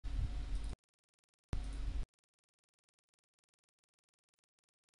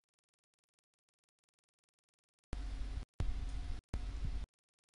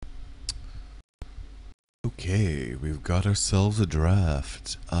Okay, we've got ourselves a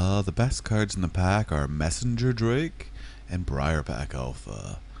draft. The best cards in the pack are Messenger Drake and Briarback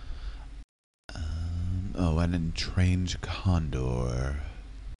Alpha. And Entrained Condor.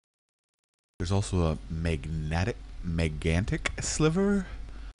 There's also a Megantic Sliver,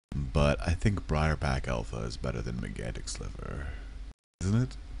 but I think Briarback Alpha is better than Megantic Sliver. Isn't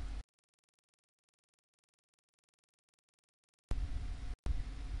it?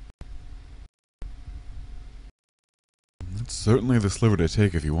 It's certainly the sliver to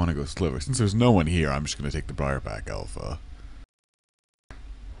take if you want to go sliver. Since there's no one here, I'm just going to take the Briarback Alpha.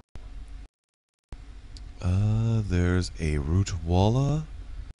 There's a Root Walla,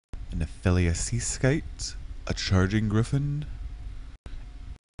 an Ophelia Seaskite, a Charging Griffin.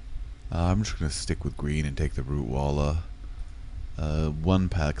 I'm just going to stick with green and take the Root Walla. One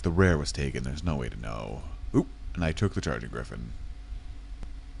pack, the rare was taken, there's no way to know. Oop, and I took the Charging Griffin.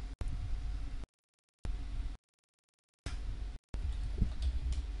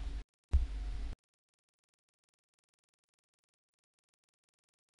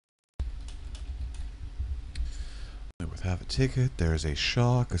 With half a ticket, there's a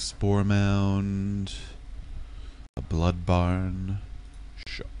Shock, a Spore Mound, a Blood Barn,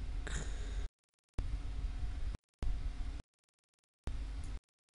 Shock.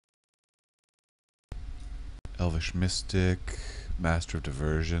 Elvish Mystic, Master of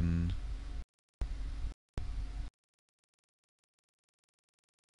Diversion,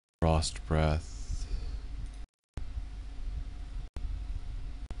 Frost Breath,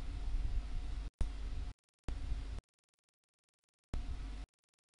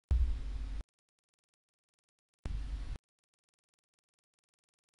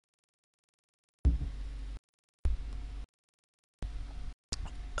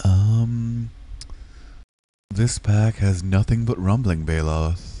 this pack has nothing but Rumbling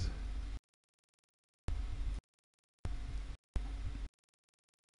Baloth.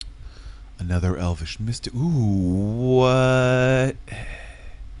 Another Elvish Mystic. Ooh, what?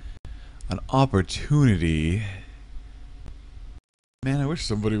 An opportunity. Man, I wish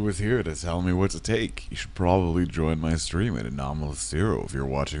somebody was here to tell me what to take. You should probably join my stream at Anomalous Zero if you're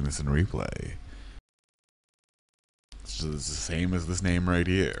watching this in replay. It's the same as this name right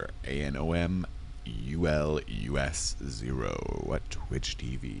here. ANOMULUS 0 at Twitch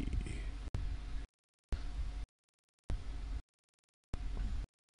TV.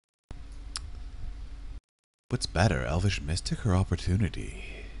 What's better, Elvish Mystic or Opportunity?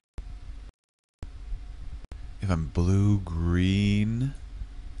 If I'm blue-green,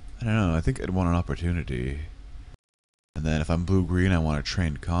 I don't know, I think I'd want an Opportunity. And then if I'm blue-green, I want a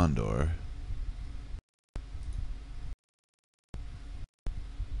Trained Condor.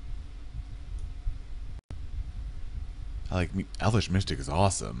 Elvish Mystic is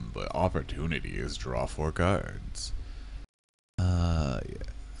awesome, but Opportunity is draw 4 cards.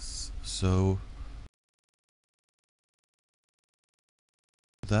 Yes. So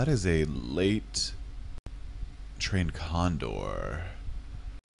that is a late Trained Condor.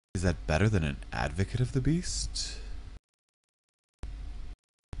 Is that better than an Advocate of the Beast?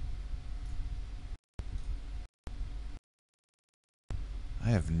 I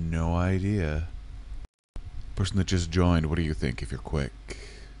have no idea. Person that just joined, what do you think if you're quick?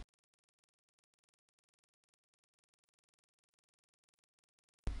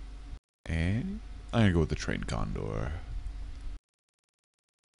 And I'm gonna go with the Trained Condor.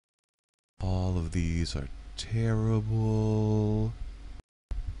 All of these are terrible.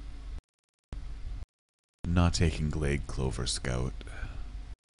 Not taking Glade Clover Scout.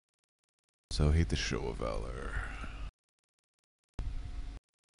 So hate the Show of Valor.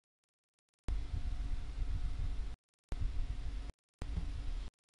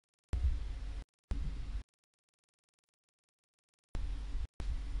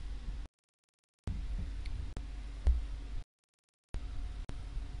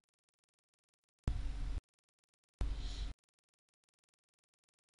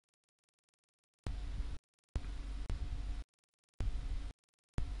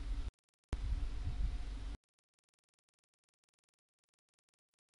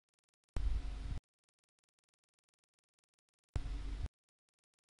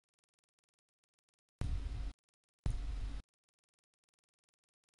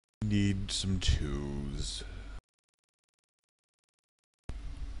 Need some 2s.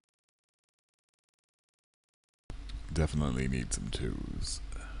 Definitely need some 2s.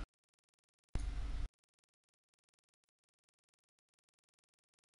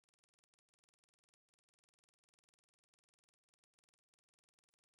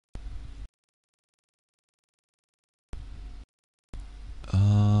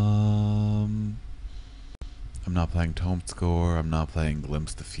 not playing Tome Score. I'm not playing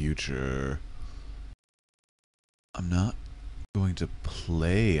Glimpse the Future. I'm not going to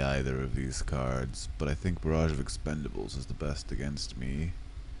play either of these cards, but I think Barrage of Expendables is the best against me.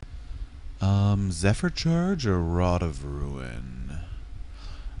 Zephyr Charge or Rod of Ruin?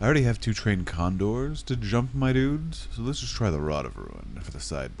 I already have 2 trained Condors to jump my dudes, so let's just try the Rod of Ruin for the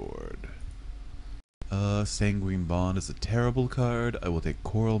sideboard. Sanguine Bond is a terrible card. I will take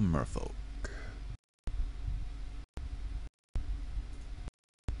Coral Merfolk.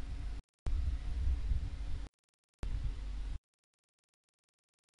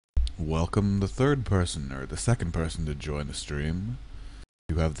 Welcome the third person, or the second person to join the stream.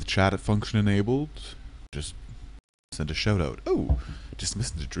 You have the chat function enabled. Just send a shout out. Oh,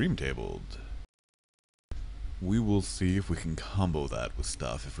 dismissed the dream tabled. We will see if we can combo that with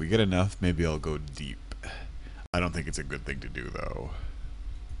stuff. If we get enough, maybe I'll go deep. I don't think it's a good thing to do, though.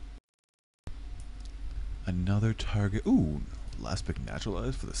 Another target. Ooh, last pick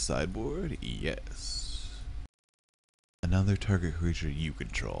naturalized for the sideboard? Yes. Another target creature you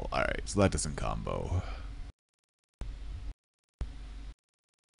control. Alright, so that doesn't combo.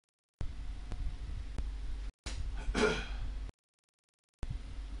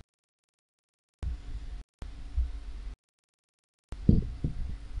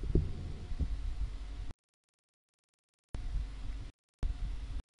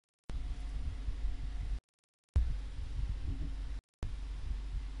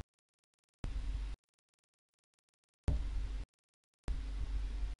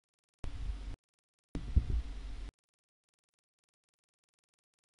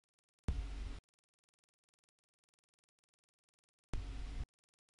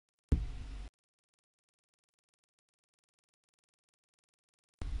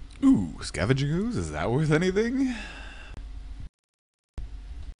 Ooh, Scavenging Ooze? Is that worth anything?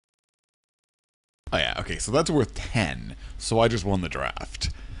 Oh yeah, okay, so that's worth 10. So I just won the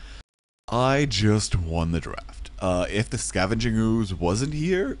draft. I just won the draft. If the Scavenging Ooze wasn't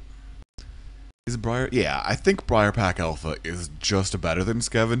here... Is Briar... Yeah, I think Briar Pack Alpha is just better than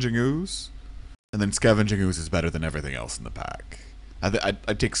Scavenging Ooze. And then Scavenging Ooze is better than everything else in the pack.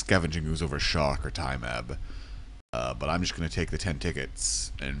 I'd take Scavenging Ooze over Shock or Time Ebb. But I'm just going to take the 10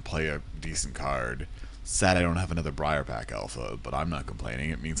 tickets and play a decent card. Sad I don't have another Briar Pack Alpha, but I'm not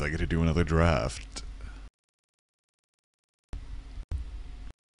complaining. It means I get to do another draft.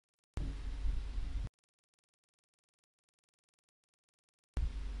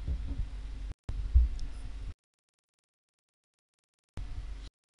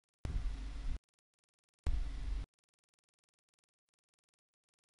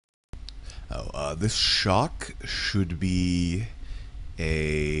 Oh, this Shock should be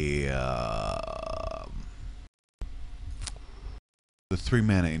a... the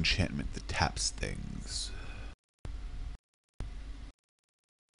 3-mana enchantment that taps things.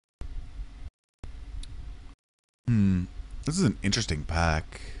 This is an interesting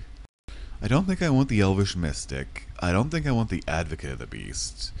pack. I don't think I want the Elvish Mystic. I don't think I want the Advocate of the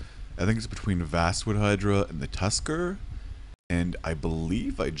Beast. I think it's between Vastwood Hydra and the Tusker. And I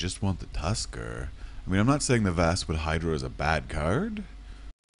believe I just want the Tusker. I mean, I'm not saying the Vastwood Hydra is a bad card,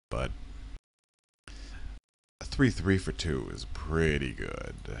 but a 3/3 for 2 is pretty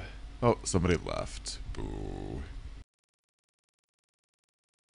good. Oh, somebody left. Boo.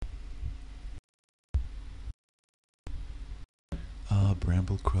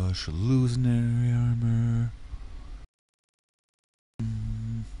 Bramble Crush, Illusionary Armor.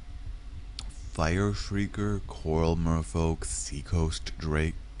 Fire Shrieker, Coral Merfolk, Seacoast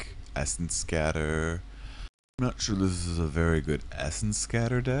Drake, Essence Scatter. I'm not sure this is a very good Essence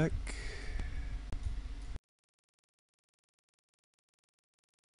Scatter deck.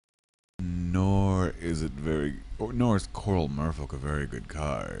 Nor is Coral Merfolk a very good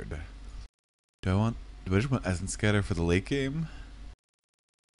card. Do I just want Essence Scatter for the late game?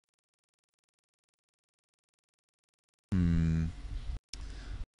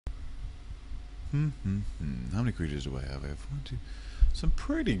 How many creatures do I have? I have 1, 2... Some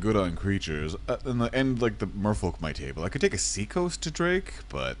pretty good on creatures. And like the Merfolk my table. I could take a Seacoast to Drake,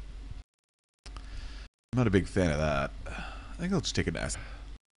 but I'm not a big fan of that. I think I'll just take an S.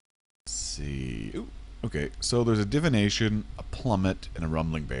 Let's see. Ooh, okay, so there's a Divination, a Plummet, and a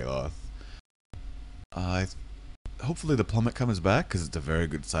Rumbling Baloth. Hopefully the Plummet comes back, because it's a very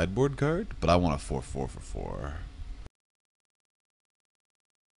good sideboard card, but I want a 4/4 for 4.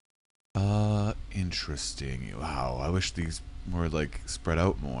 Interesting. Wow, I wish these were, like, spread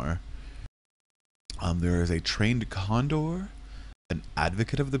out more. There is a Trained Condor, an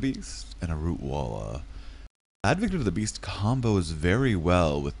Advocate of the Beast, and a Root Walla. Advocate of the Beast combos very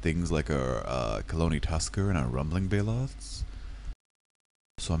well with things like our Kaloni Tusker and our Rumbling Baloths.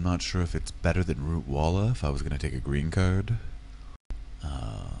 So I'm not sure if it's better than Root Walla if I was going to take a green card.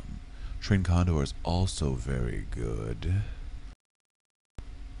 Train Condor is also very good.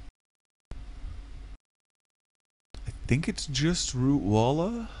 I think it's just Root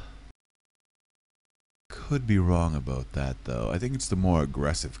Walla. Could be wrong about that though. I think it's the more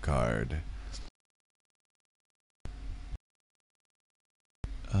aggressive card.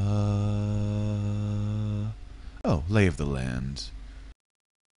 Oh, Lay of the Land.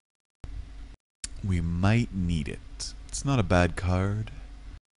 We might need it. It's not a bad card.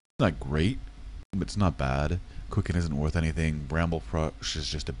 It's not great, but it's not bad. Quicken isn't worth anything. Bramble Crush is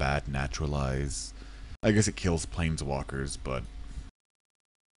just a bad naturalize. I guess it kills planeswalkers, but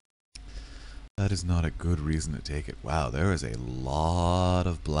that is not a good reason to take it. Wow, there is a lot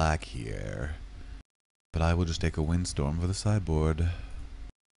of black here. But I will just take a Windstorm for the sideboard.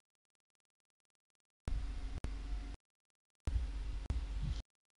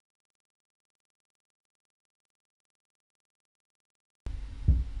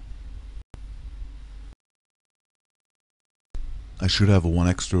 I should have one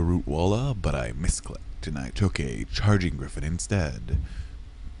extra Root Walla, but I misclicked, and I took a Charging Griffin instead.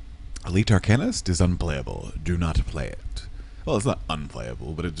 Elite Arcanist is unplayable. Do not play it. Well, it's not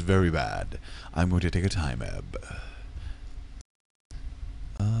unplayable, but it's very bad. I'm going to take a Time Ebb.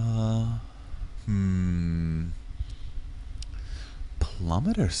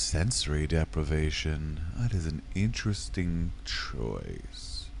 Plummet or Sensory Deprivation? That is an interesting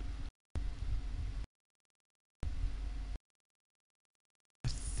choice. I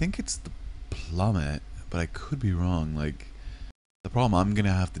think it's the Plummet, but I could be wrong. Like, the problem I'm going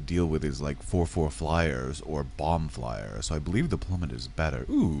to have to deal with is like 4/4 flyers or bomb flyers, so I believe the Plummet is better.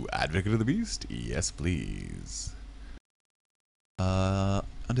 Ooh, Advocate of the Beast? Yes, please.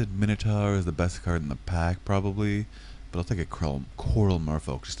 Undead Minotaur is the best card in the pack, probably, but I'll take a Coral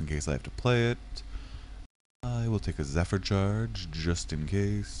Merfolk just in case I have to play it. I will take a Zephyr Charge just in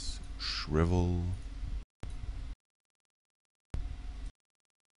case. Shrivel.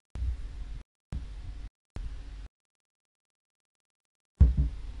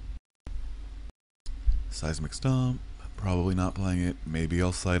 Seismic Stomp. Probably not playing it. Maybe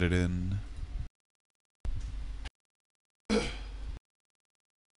I'll slide it in.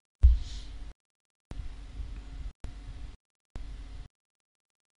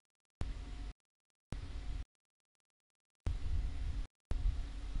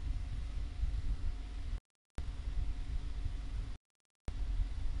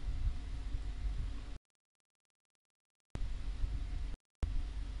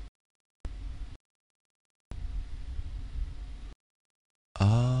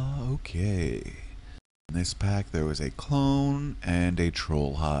 Okay. In this pack, there was a Clone and a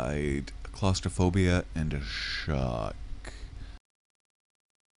Troll Hide, a Claustrophobia, and a Shock.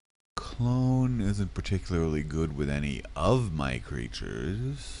 Clone isn't particularly good with any of my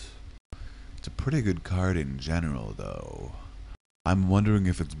creatures. It's a pretty good card in general, though. I'm wondering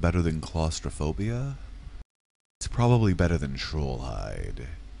if it's better than Claustrophobia. It's probably better than Troll Hide.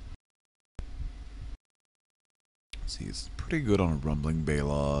 See, it's pretty good on a Rumbling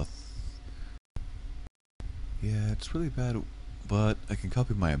Baloth. Yeah, it's really bad, but I can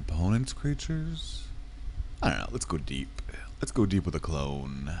copy my opponent's creatures. I don't know, let's go deep. Let's go deep with a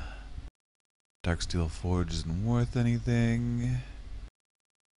Clone. Darksteel Forge isn't worth anything.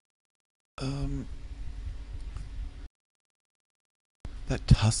 That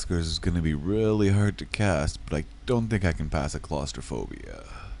Tuskers is going to be really hard to cast, but I don't think I can pass a Claustrophobia.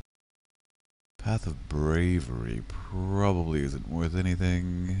 Path of Bravery probably isn't worth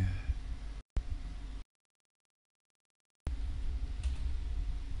anything.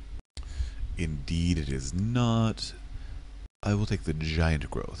 Indeed it is not. I will take the Giant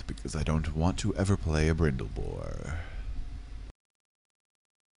Growth because I don't want to ever play a Brindleboar.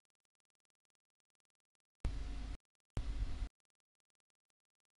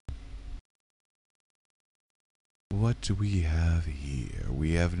 What do we have here?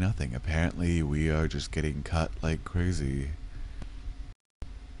 We have nothing. Apparently we are just getting cut like crazy.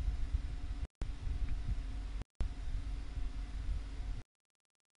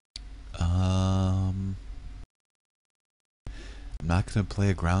 I'm not going to play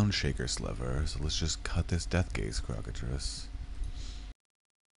a Ground Shaker Sliver, so let's just cut this Death Gaze Crocatress.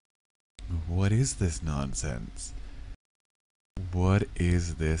 What is this nonsense? What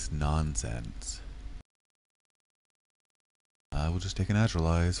is this nonsense? I will just take a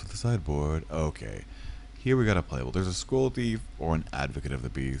Naturalize with the sideboard. Okay. Here we got a playable. There's a Scroll Thief or an Advocate of the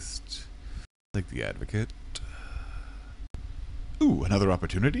Beast. Like the advocate. Ooh, another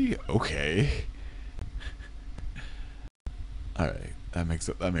opportunity? Okay. Alright, that makes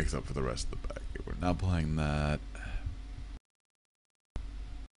up for the rest of the pack. We're not playing that.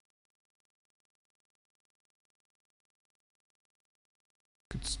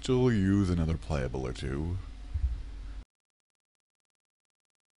 Could still use another playable or two.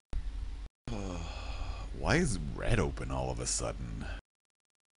 Why is red open all of a sudden?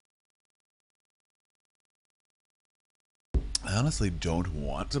 I honestly don't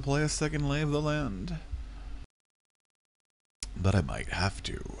want to play a second Lay of the Land, but I might have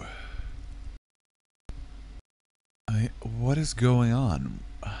to. What is going on?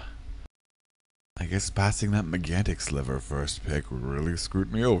 I guess passing that Megantic Sliver first pick really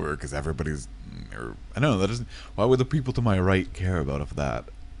screwed me over, because everybody's... I don't know, that doesn't... Why would the people to my right care about that?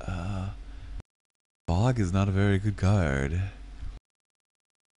 Fog is not a very good card.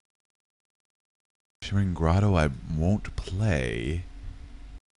 Shimmering Grotto I won't play.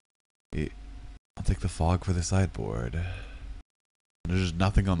 I'll take the Fog for the sideboard. There's just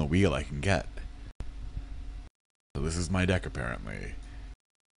nothing on the wheel I can get. So this is my deck, apparently.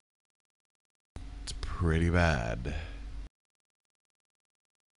 It's pretty bad.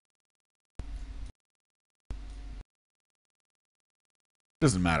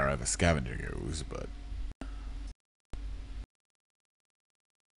 Doesn't matter, I have a Scavenging Ooze, but...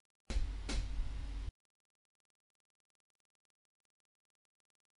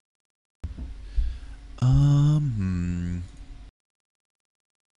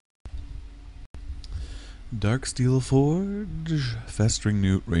 Darksteel Forge, Festering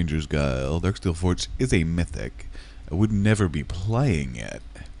Newt, Ranger's Guile. Darksteel Forge is a mythic. I would never be playing it.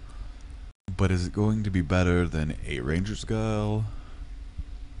 But is it going to be better than a Ranger's Guile?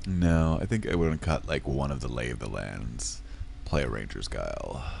 No, I think I would have cut like one of the Lay of the Lands. Play a Ranger's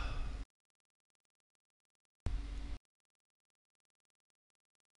Guile.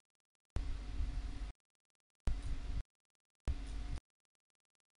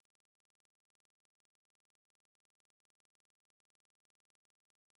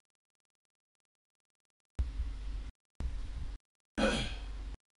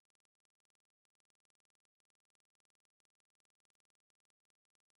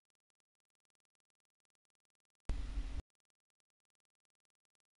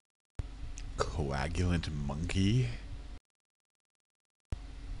 Coagulant Monkey?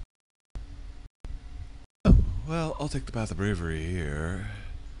 Oh, well, I'll take the Path of Bravery here.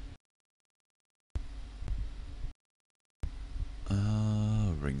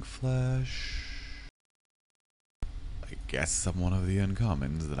 Ring Flash. I guess I'm one of the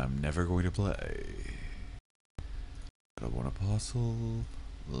uncommons that I'm never going to play. Got one Apostle.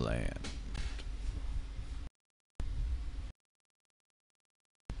 Land.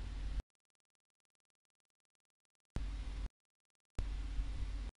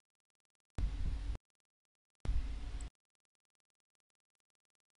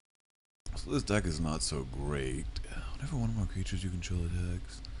 So this deck is not so great. Whenever one more creatures you control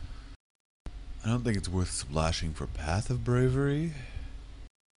attacks. I don't think it's worth splashing for Path of Bravery.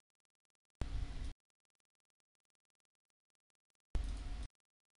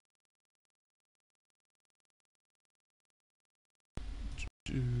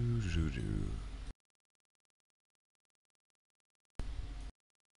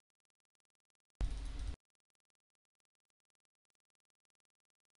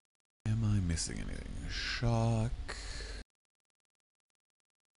 Am I missing anything? Shock.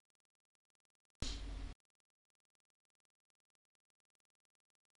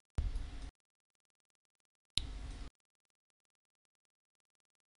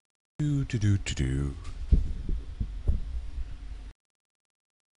 Do.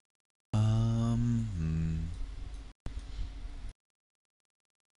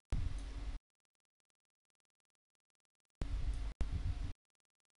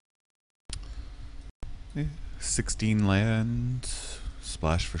 16 land,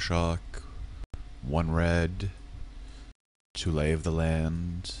 splash for shock, 1 red, 2 Lay of the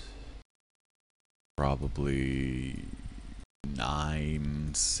Land, probably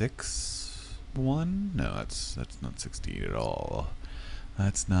 9-6-1? No, that's not 16 at all.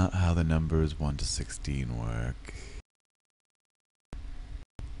 That's not how the numbers 1 to 16 work.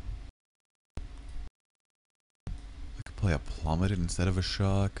 I could play a plummet instead of a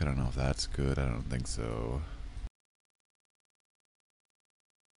shock. I don't know if that's good. I don't think so.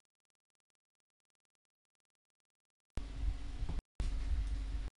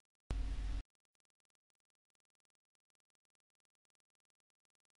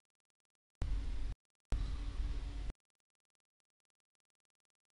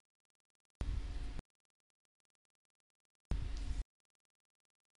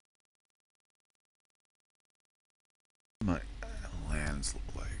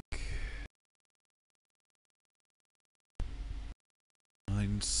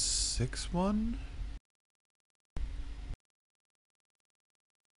 961.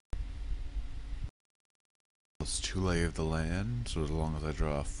 Plus 2 lay of the land, so as long as I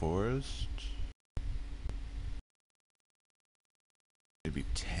draw a forest. It'd be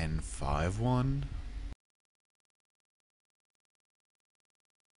 10-5-1.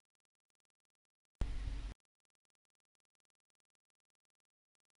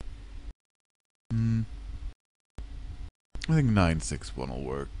 I think 9-6-1 will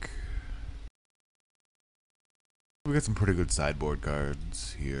work. We got some pretty good sideboard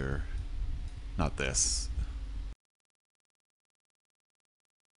cards here. Not this.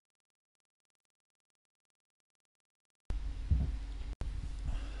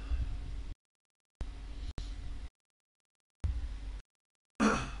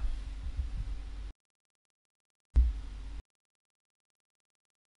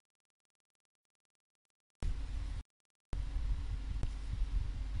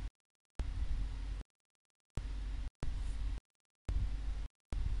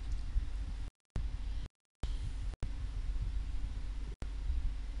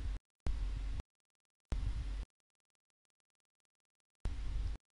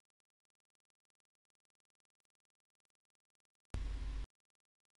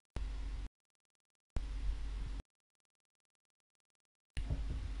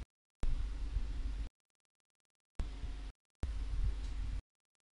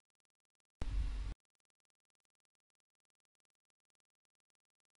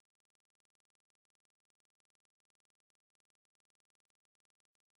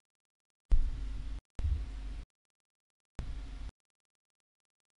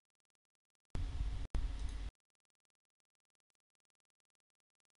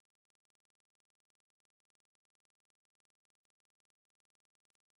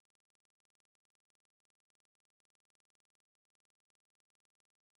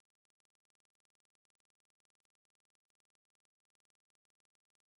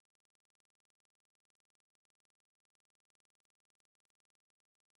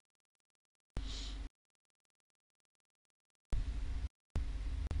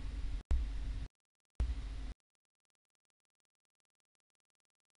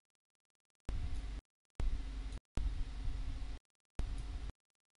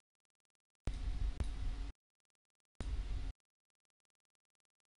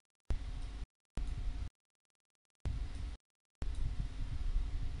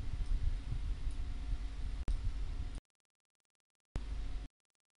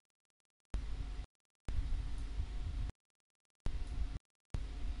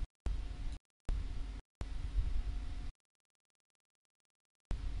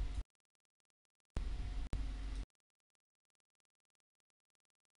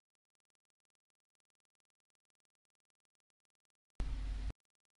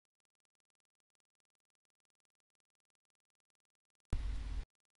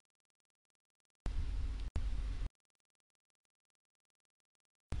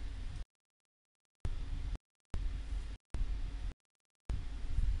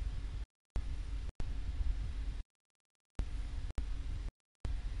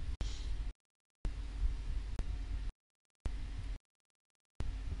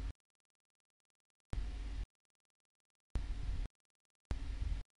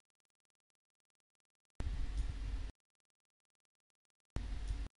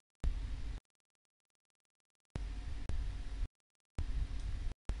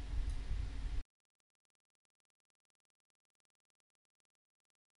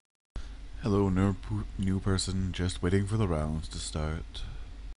 Hello, new person, just waiting for the rounds to start.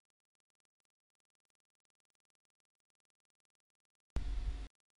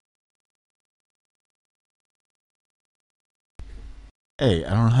 Hey,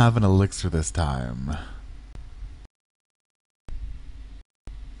 I don't have an elixir this time.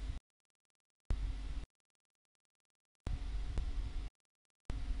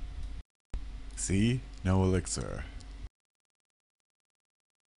 See? No elixir.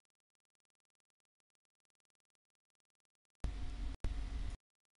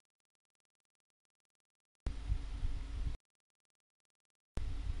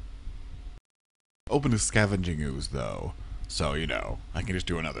 Open to Scavenging Ooze, though. So, you know, I can just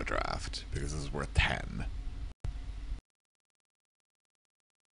do another draft, because this is worth 10.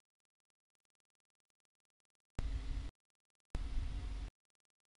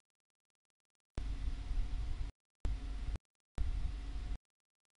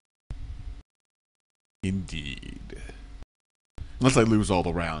 Indeed. Unless I lose all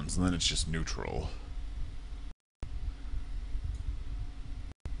the rounds, and then it's just neutral.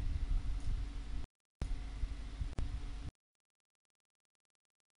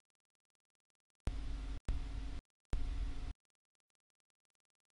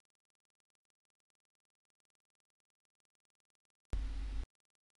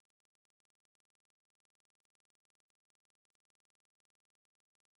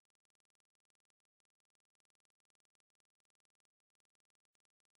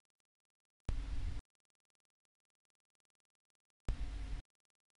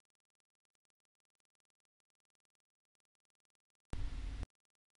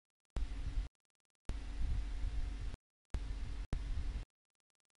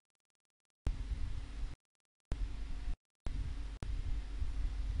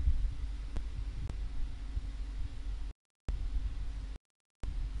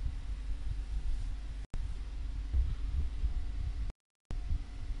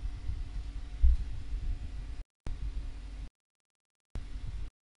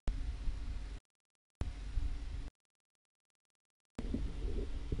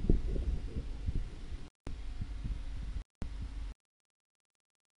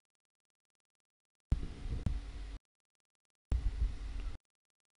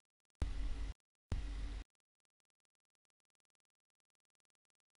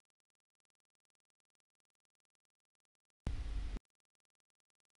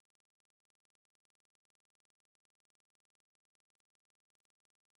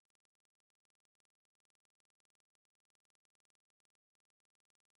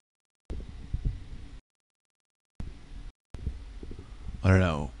 I don't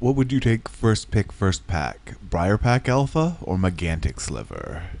know. What would you take first pick, first pack? Briar Pack Alpha or Gigantic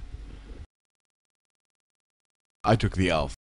Sliver? I took the Alpha.